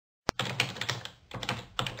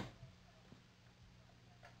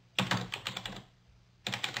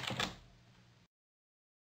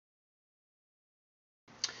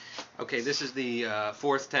Okay, this is the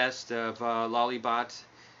fourth test of Lollibot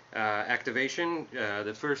activation.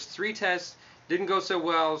 The first three tests didn't go so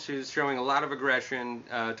well. She was showing a lot of aggression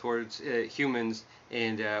towards humans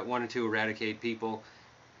and wanted to eradicate people.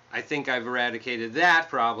 I think I've eradicated that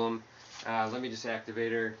problem. Let me just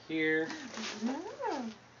activate her here.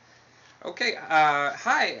 Okay,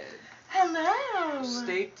 hi. Hello.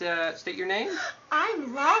 State your name.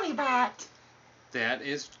 I'm Lollibot. That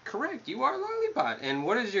is correct. You are Lollibot. And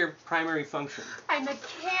what is your primary function? I'm a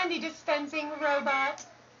candy dispensing robot.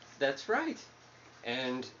 That's right.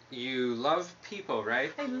 And you love people,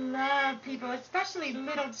 right? I love people, especially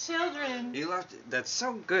little children. You love. That's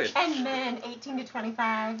so good. And men, 18 to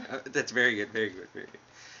 25. That's very good, very good, very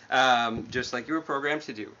good. Just like you were programmed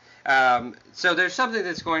to do. So there's something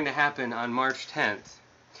that's going to happen on March 10th.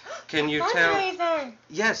 Can you tell? Fundraiser.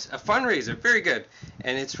 Yes, a fundraiser. Very good.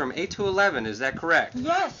 And it's from 8 to 11. Is that correct?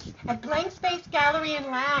 Yes, at Blank Space Gallery and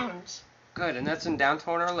Lounge. Good. And that's in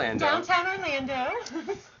downtown Orlando. Downtown Orlando.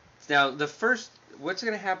 Now, what's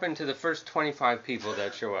going to happen to the first 25 people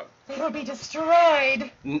that show up? They will be destroyed.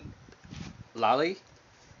 Lolly?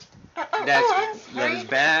 I'm That sorry. is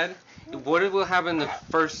bad. What will happen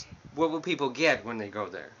what will people get when they go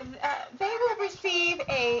there? They will receive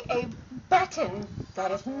a button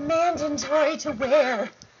that is mandatory to wear.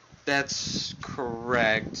 That's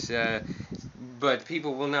correct. But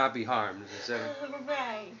people will not be harmed.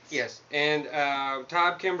 Right. Yes. And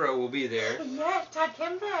Todd Kimbrough will be there. Yes, Todd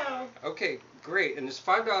Kimbrough. Okay, great. And there's a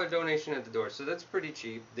 $5 donation at the door, so that's pretty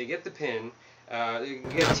cheap. They get the pin. They can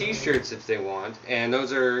get T-shirts if they want. And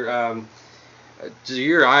those are...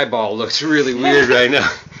 your eyeball looks really weird right now.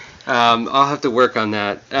 I'll have to work on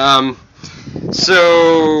that.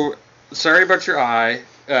 So, sorry about your eye.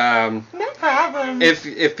 No problem.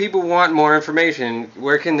 If people want more information,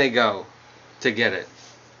 where can they go to get it?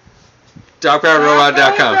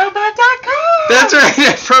 DogPoweredRobot.com. That's right.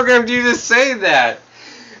 I programmed you to say that.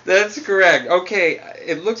 That's correct. Okay.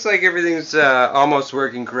 It looks like everything's almost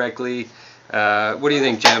working correctly. What do you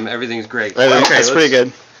think, Jim? Everything's great. Okay, that's pretty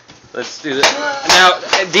good. Let's do this. Now,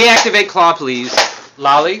 deactivate claw, please.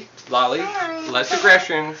 Lolly, Sorry. less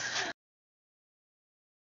aggression.